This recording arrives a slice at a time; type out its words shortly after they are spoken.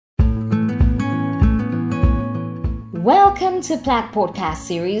Welcome to PLAG podcast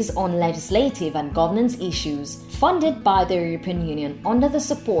series on legislative and governance issues, funded by the European Union under the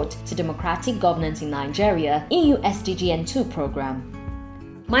Support to Democratic Governance in Nigeria EU SDGN 2 program.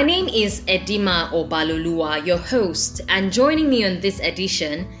 My name is Edima Obaloluwa, your host, and joining me on this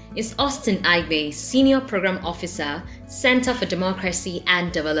edition is Austin Aigbe, Senior Program Officer, Center for Democracy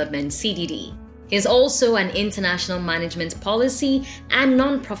and Development, CDD. He is also an international management policy and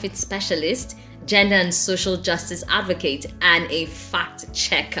non-profit specialist, gender and social justice advocate, and a fact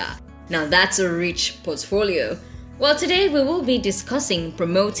checker. Now that's a rich portfolio. Well, today we will be discussing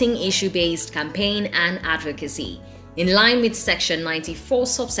promoting issue-based campaign and advocacy in line with Section 94,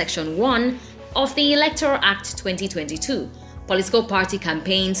 subsection 1 of the Electoral Act 2022. Political party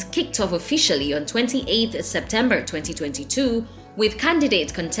campaigns kicked off officially on 28th September 2022 with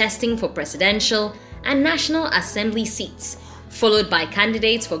candidates contesting for presidential and National Assembly seats, followed by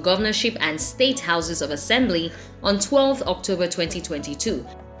candidates for governorship and state houses of assembly on 12th October 2022.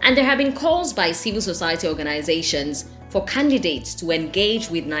 And there have been calls by civil society organizations for candidates to engage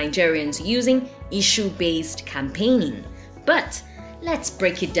with Nigerians using issue-based campaigning. But let's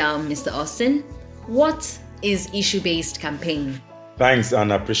break it down, Mr. Austin. What is issue-based campaign? Thanks, and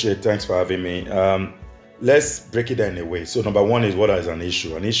thanks for having me. Let's break it down in a way. So number one is, what is an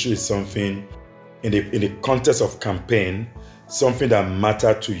issue? An issue is something in the context of campaign, something that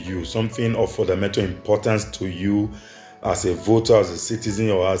matters to you, something of fundamental importance to you as a voter, as a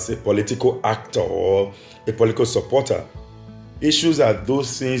citizen, or as a political actor or a political supporter. Issues are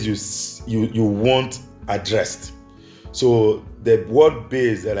those things you want addressed. So the word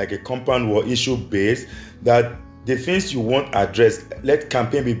based, like a compound word, issue based, that the things you want addressed, let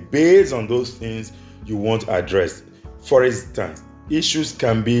campaign be based on those things you want addressed. For instance, issues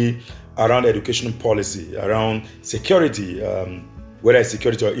can be around education policy, around security, whether it's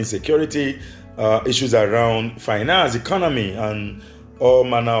security or insecurity, issues around finance, economy, and all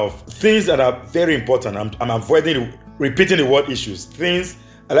manner of things that are very important. I'm avoiding repeating the word issues.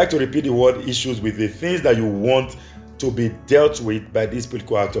 I like to repeat the word issues with the things that you want to be dealt with by these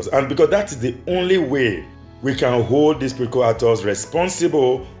political actors. And because that is the only way we can hold these political actors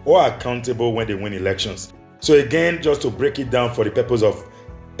responsible or accountable when they win elections. So again, just to break it down for the purpose of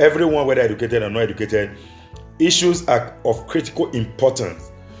everyone, whether educated or not educated, issues are of critical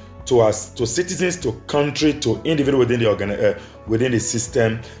importance to us, to citizens, to country, to individuals within the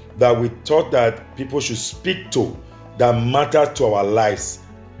system, that we thought that people should speak to, that matter to our lives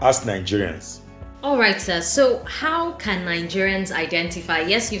as Nigerians. All right, sir. So how can Nigerians identify?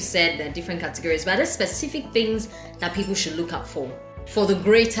 Yes, you've said there are different categories, but are there specific things that people should look out for the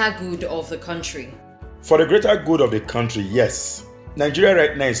greater good of the country? For the greater good of the country, yes. Nigeria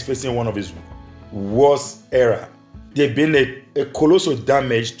right now is facing one of its worst era. There's been a colossal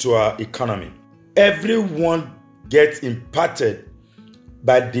damage to our economy. Everyone gets impacted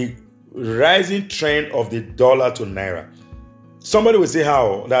by the rising trend of the dollar to naira. Somebody will say,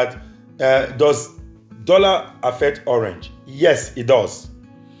 how? That does dollar affect orange? Yes, it does.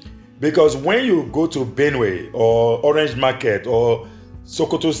 Because when you go to Benue or Orange Market or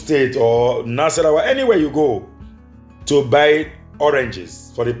Sokoto State or Nasarawa, anywhere you go to buy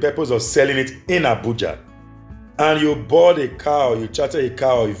oranges for the purpose of selling it in Abuja, and you board a car, or you charter a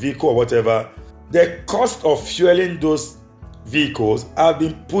car or a vehicle or whatever, the cost of fueling those vehicles have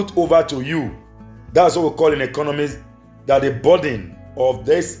been put over to you. That's what we call in economics that the burden of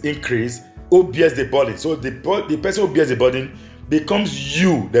this increase bears the burden. So the person who bears the burden becomes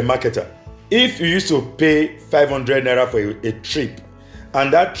you, the marketer. If you used to pay 500 naira for a trip,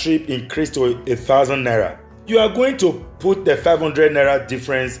 and that trip increased to 1,000 naira, you are going to put the 500 naira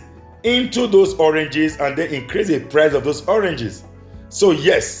difference into those oranges and then increase the price of those oranges. So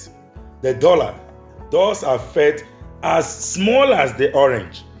yes, the dollar does affect as small as the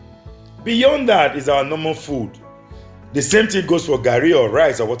orange. Beyond that is our normal food. The same thing goes for garri or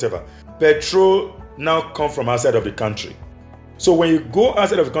rice or whatever. Petrol now comes from outside of the country. So when you go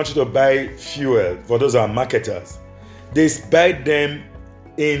outside of the country to buy fuel, for those who are marketers, they buy them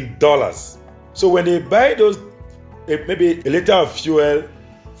in dollars. So when they buy those, maybe a liter of fuel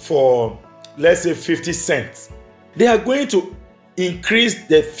for, let's say, 50 cents, they are going to increase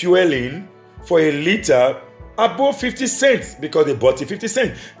the fueling for a liter above 50 cents because they bought it 50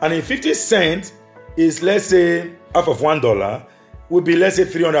 cents. And in 50 cents is, let's say, half of $1, would be, let's say,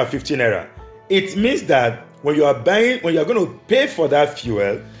 350 naira. It means that when you are going to pay for that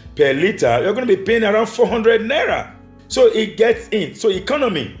fuel per liter, you're going to be paying around 400 naira. So it gets in. So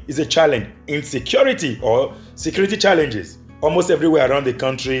economy is a challenge. Insecurity or security challenges. Almost everywhere around the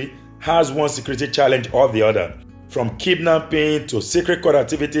country has one security challenge or the other. From kidnapping to secret court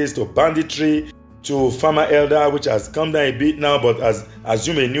activities to banditry to farmer elder, which has come down a bit now, but has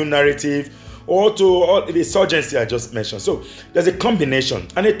assumed a new narrative, or to all the insurgency I just mentioned. So there's a combination.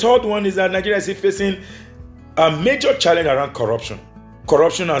 And the third one is that Nigeria is facing a major challenge around corruption.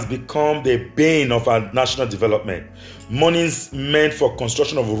 Corruption has become the bane of our national development. Money meant for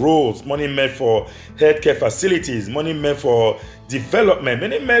construction of roads, money meant for healthcare facilities, money meant for development,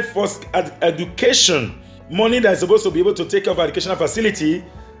 money meant for education, money that's supposed to be able to take care of educational facility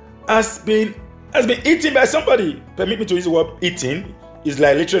has been eaten by somebody. Permit me to use the word eating. It's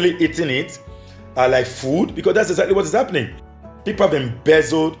like literally eating it like food, because that's exactly what is happening. People have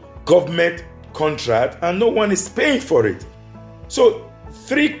embezzled government contract and no one is paying for it. So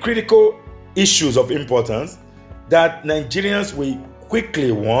 3 critical issues of importance that Nigerians will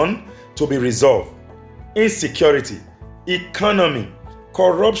quickly want to be resolved: insecurity, economy,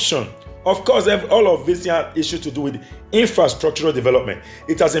 corruption. Of course, all of these are issues to do with infrastructural development.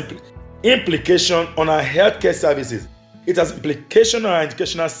 It has implication on our healthcare services. It has implication on our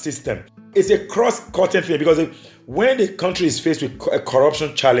educational system. It's a cross-cutting thing, because when the country is faced with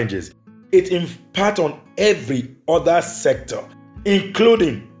corruption challenges, it impacts on every other sector,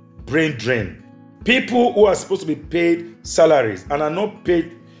 including brain drain. People who are supposed to be paid salaries and are not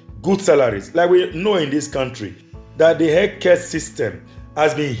paid good salaries, like we know in this country, that the healthcare system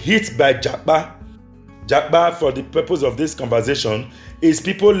has been hit by Japa. Japa, for the purpose of this conversation, is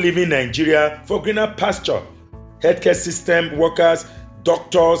people leaving Nigeria for greener pasture. Healthcare system workers,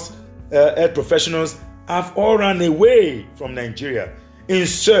 doctors, health professionals have all run away from Nigeria in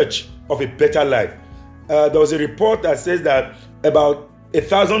search of a better life. There was a report that says that about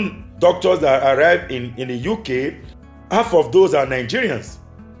 1,000 doctors that arrived in the UK, half of those are Nigerians.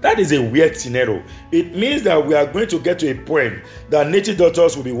 That is a weird scenario. It means that we are going to get to a point that native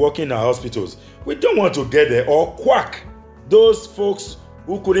doctors will be working in our hospitals. We don't want to get there, or quack. Those folks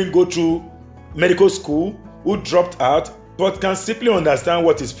who couldn't go through medical school, who dropped out, but can simply understand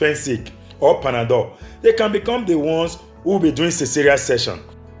what is Fensic or Panadol. They can become the ones who will be doing cesarean section,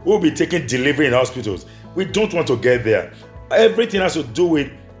 who will be taking delivery in hospitals. We don't want to get there. Everything has to do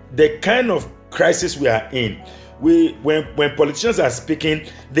with the kind of crisis we are in. When politicians are speaking,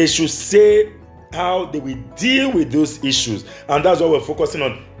 they should say how they will deal with those issues. And that's why we're focusing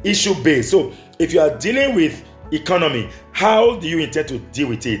on issue-based. So if you are dealing with economy, how do you intend to deal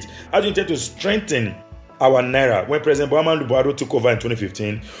with it? How do you intend to strengthen our naira? When President Muhammadu Buhari took over in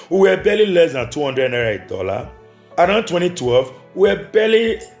 2015, we were barely less than 200 naira a dollar. Around 2012, we were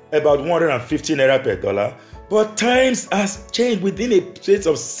barely about 150 naira per dollar. But times has changed within a space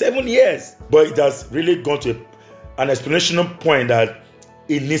of 7 years. But it has really gone to an explanation point that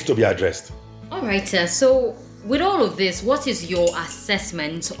it needs to be addressed. All right, sir. So with all of this, what is your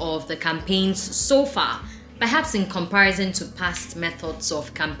assessment of the campaigns so far, perhaps in comparison to past methods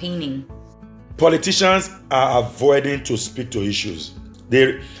of campaigning? Politicians are avoiding to speak to issues.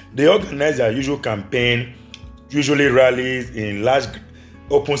 They organize their usual campaign, usually rallies in large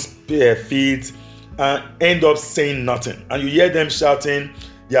open fields, and end up saying nothing. And you hear them shouting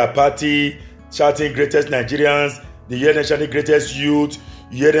their party, shouting greatest Nigerians, you hear them shouting greatest youth,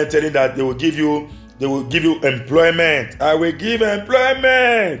 you hear them telling that they will give you employment. I will give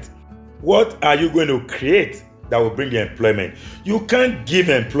employment. What are you going to create that will bring the employment? You can't give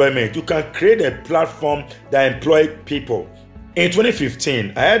employment. You can create a platform that employs people. In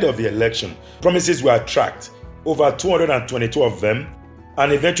 2015, ahead of the election, promises were tracked, over 222 of them.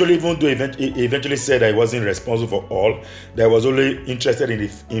 And eventually, even though he eventually said that he wasn't responsible for all, that he was only interested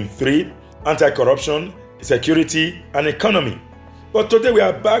in 3: anti-corruption, security, and economy. But today we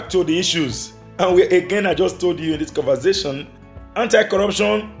are back to the issues. And I just told you in this conversation,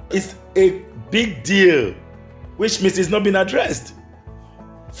 anti-corruption is a big deal, which means it's not been addressed.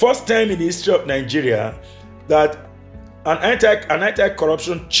 First time in the history of Nigeria that an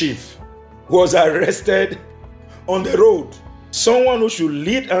anti-corruption chief was arrested on the road. Someone who should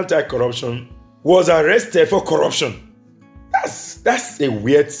lead anti-corruption was arrested for corruption. That's a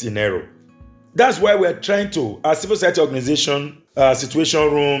weird scenario. That's why we're trying to, as civil society organization, Situation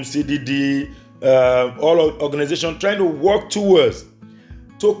Room, CDD, all organizations trying to work towards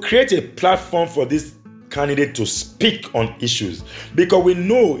to create a platform for this candidate to speak on issues. Because we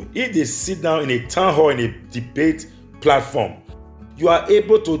know if they sit down in a town hall, in a debate platform, you are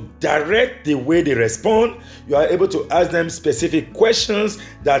able to direct the way they respond. You are able to ask them specific questions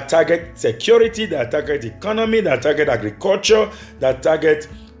that target security, that target economy, that target agriculture, that target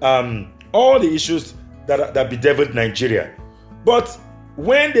all the issues that bedevil Nigeria. But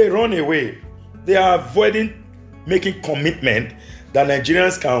when they run away, they are avoiding making commitment that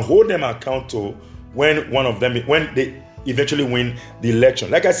Nigerians can hold them account to when they eventually win the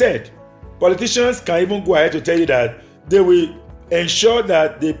election. Like I said, Politicians can even go ahead to tell you that they will ensure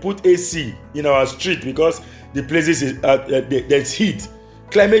that they put AC in our street because the places there's heat.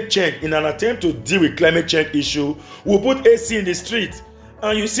 Climate change, in an attempt to deal with climate change issue, we'll put AC in the street.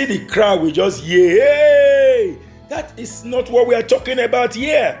 And you see the crowd will just yay. That is not what we are talking about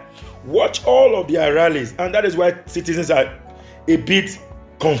here. Watch all of their rallies, and that is why citizens are a bit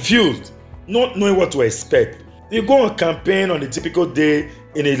confused, not knowing what to expect. You go on campaign on a typical day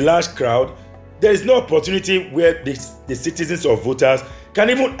in a large crowd, there is no opportunity where the citizens or voters can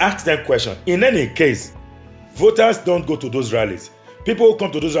even ask them questions. In any case, voters don't go to those rallies. People who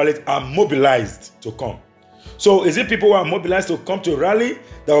come to those rallies are mobilized to come. So is it people who are mobilized to come to a rally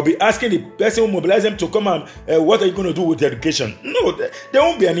that will be asking the person who mobilized them to come and what are you going to do with education? No, there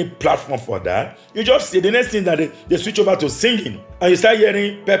won't be any platform for that. You just see the next thing that they switch over to singing and you start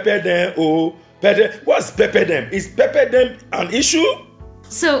hearing pepper them, oh, pepper. What's pepper them? Is pepper them an issue?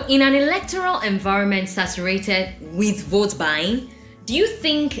 So in an electoral environment saturated with vote buying, do you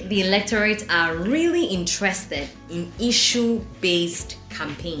think the electorate are really interested in issue-based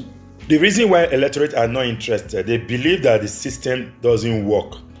campaign? The reason why electorate are not interested, they believe that the system doesn't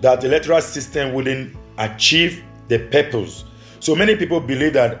work, that the electoral system wouldn't achieve the purpose. So many people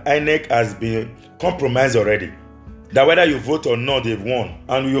believe that INEC has been compromised already, that whether you vote or not, they've won.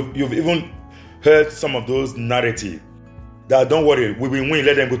 And you've even heard some of those narratives that don't worry, we will win,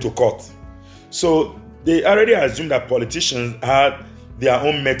 let them go to court. So they already assume that politicians had their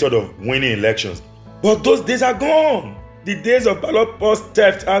own method of winning elections. But those days are gone. The days of ballot box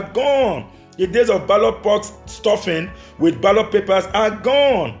theft are gone. The days of ballot box stuffing with ballot papers are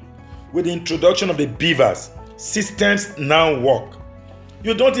gone. With the introduction of the beavers, systems now work.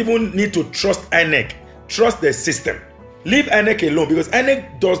 You don't even need to trust INEC. Trust the system. Leave INEC alone because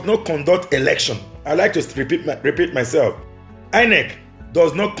INEC does not conduct election. I like to repeat myself. INEC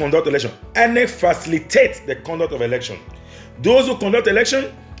does not conduct election. INEC facilitates the conduct of election. Those who conduct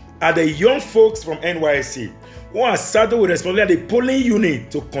election are the young folks from NYSC who are saddled with responsibility at the polling unit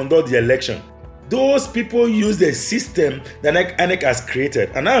to conduct the election. Those people use the system that INEC has created.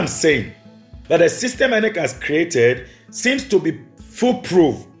 And I'm saying that the system INEC has created seems to be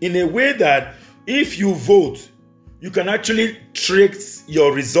foolproof in a way that if you vote, you can actually trace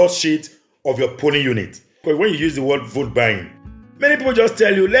your result sheet of your polling unit. Because when you use the word vote buying, many people just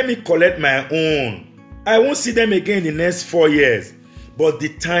tell you, let me collect my own. I won't see them again in the next 4 years. But the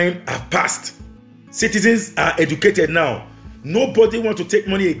time has passed. Citizens are educated now. Nobody wants to take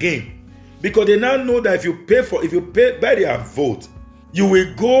money again. Because they now know that if you pay by their vote, you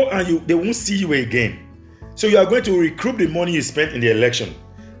will go and they won't see you again. So you are going to recoup the money you spent in the election.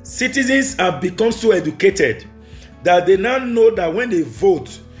 Citizens have become so educated that they now know that when they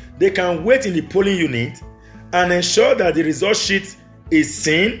vote, they can wait in the polling unit and ensure that the result sheet is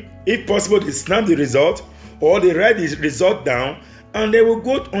seen. If possible, they snap the result or they write the result down and they will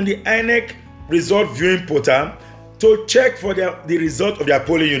go on the INEC result viewing portal to check for the result of their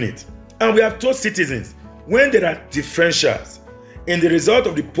polling unit. And we have told citizens, when there are differentials in the result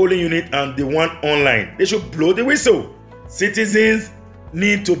of the polling unit and the one online, they should blow the whistle. Citizens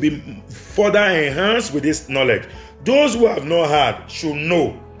need to be further enhanced with this knowledge. Those who have not heard should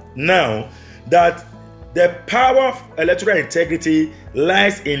know now that the power of electoral integrity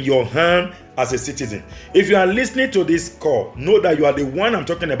lies in your hand as a citizen. If you are listening to this call, know that you are the one I'm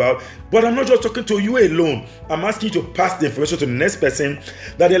talking about, but I'm not just talking to you alone. I'm asking you to pass the information to the next person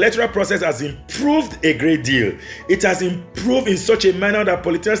that the electoral process has improved a great deal. It has improved in such a manner that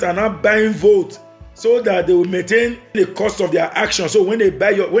politicians are now buying votes so that they will maintain the cost of their action. So when they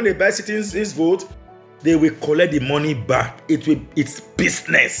buy citizens' vote, they will collect the money back. It's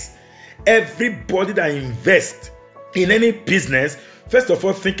business. Everybody that invests in any business, first of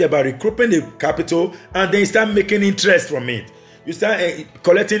all, think about recouping the capital and then start making interest from it. You start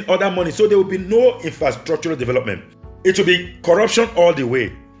collecting other money, so there will be no infrastructural development. It will be corruption all the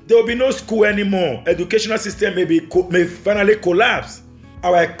way. There will be no school anymore. Educational system may finally collapse.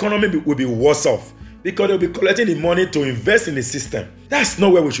 Our economy will be worse off because they'll be collecting the money to invest in the system. That's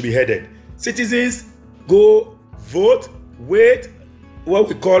not where we should be headed. Citizens, go vote, wait, what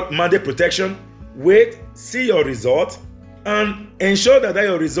we call mandate protection, wait, see your result, and ensure that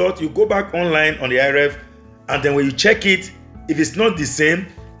your result, you go back online on the IRF, and then when you check it, if it's not the same,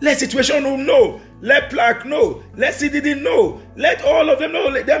 let situation know, let plaque know, let CDD know, let all of them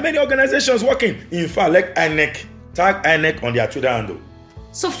know. There are many organizations working. In fact, let INEC, tag INEC on their Twitter handle.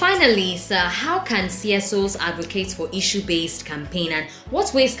 So finally, sir, how can CSOs advocate for issue-based campaign, and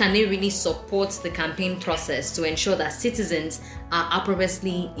what ways can they really support the campaign process to ensure that citizens are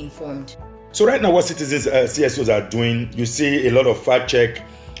appropriately informed? So right now what CSOs are doing, you see a lot of fact check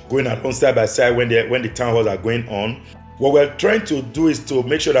going along side by side when the town halls are going on. What we're trying to do is to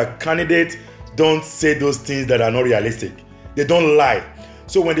make sure that candidates don't say those things that are not realistic. They don't lie.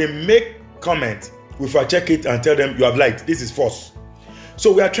 So when they make comment, we fact check it and tell them you have lied. This is false.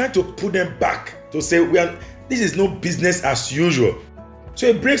 So we are trying to put them back to say this is no business as usual. So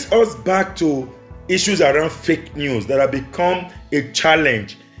it brings us back to issues around fake news that have become a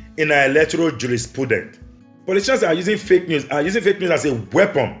challenge in our electoral jurisprudence. Politicians are using fake news as a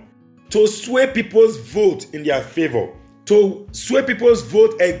weapon to sway people's vote in their favor, to sway people's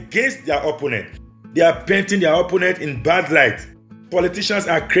vote against their opponent. They are painting their opponent in bad light. Politicians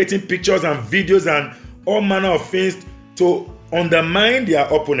are creating pictures and videos and all manner of things to undermine their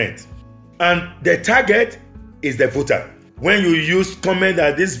opponent. And the target is the voter. When you use comment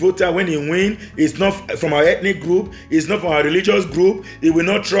that this voter, when he win, is not from our ethnic group, is not from our religious group, he will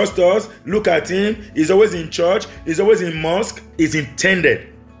not trust us, look at him, he's always in church, he's always in mosque, is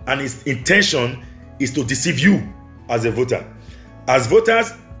intended. And his intention is to deceive you as a voter. As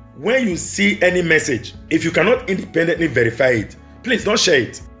voters, when you see any message, if you cannot independently verify it, please don't share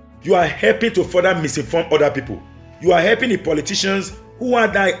it. You are helping to further misinform other people. You are helping the politicians who are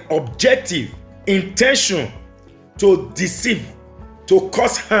the objective intention to deceive, to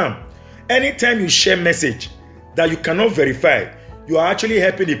cause harm. Anytime you share message that you cannot verify, you are actually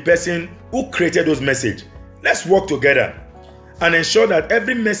helping the person who created those messages. Let's work together and ensure that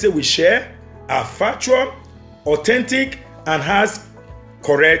every message we share are factual, authentic, and has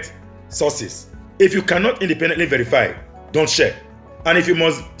correct sources. If you cannot independently verify, don't share. And if you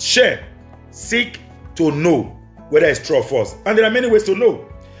must share, seek to know whether it's true or false. And there are many ways to know,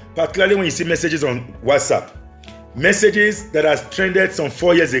 particularly when you see messages on WhatsApp. Messages that has trended some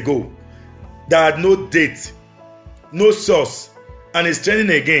 4 years ago, that had no date, no source, and it's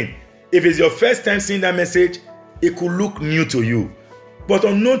trending again. If it's your first time seeing that message, it could look new to you. But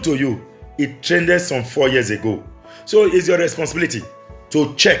unknown to you, it trended some 4 years ago. So it's your responsibility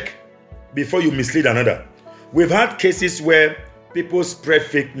to check before you mislead another. We've had cases where people spread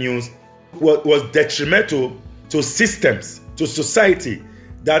fake news was detrimental to systems, to society,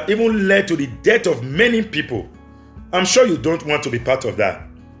 that even led to the death of many people. I'm sure you don't want to be part of that.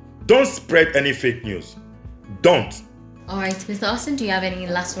 Don't spread any fake news. Don't. All right, Mr. Austin, do you have any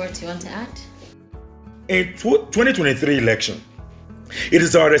last words you want to add? In 2023 election, it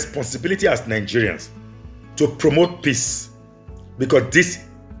is our responsibility as Nigerians to promote peace, because this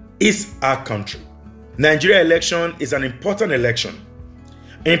is our country. Nigeria election is an important election,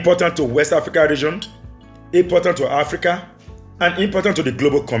 important to West Africa region, important to Africa, and important to the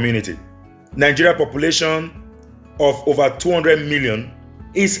global community. Nigeria population of over 200 million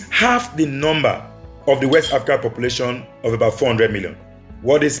is half the number of the West Africa population of about 400 million.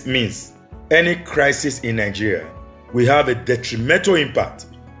 What this means, any crisis in Nigeria will have a detrimental impact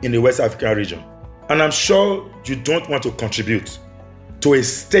in the West African region. And I'm sure you don't want to contribute to a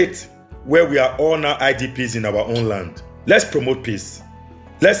state where we are all now IDPs in our own land. Let's promote peace.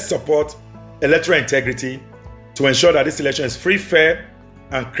 Let's support electoral integrity to ensure that this election is free, fair,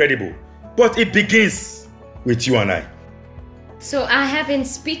 and credible. But it begins with you and I. So I have been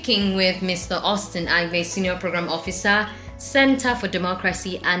speaking with Mr. Austin Aigbe, Senior Program Officer, Center for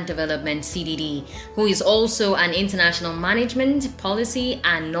Democracy and Development, CDD, who is also an international management, policy,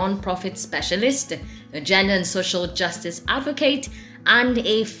 and non-profit specialist, a gender and social justice advocate, and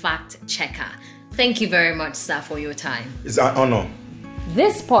a fact checker. Thank you very much, sir, for your time. It's an honor.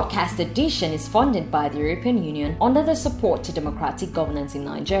 This podcast edition is funded by the European Union under the Support to Democratic Governance in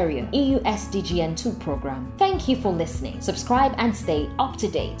Nigeria, EU SDGN2 program. Thank you for listening. Subscribe and stay up to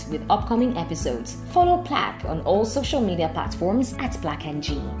date with upcoming episodes. Follow Plaque on all social media platforms at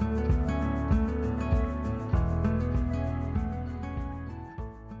PlaqueNG.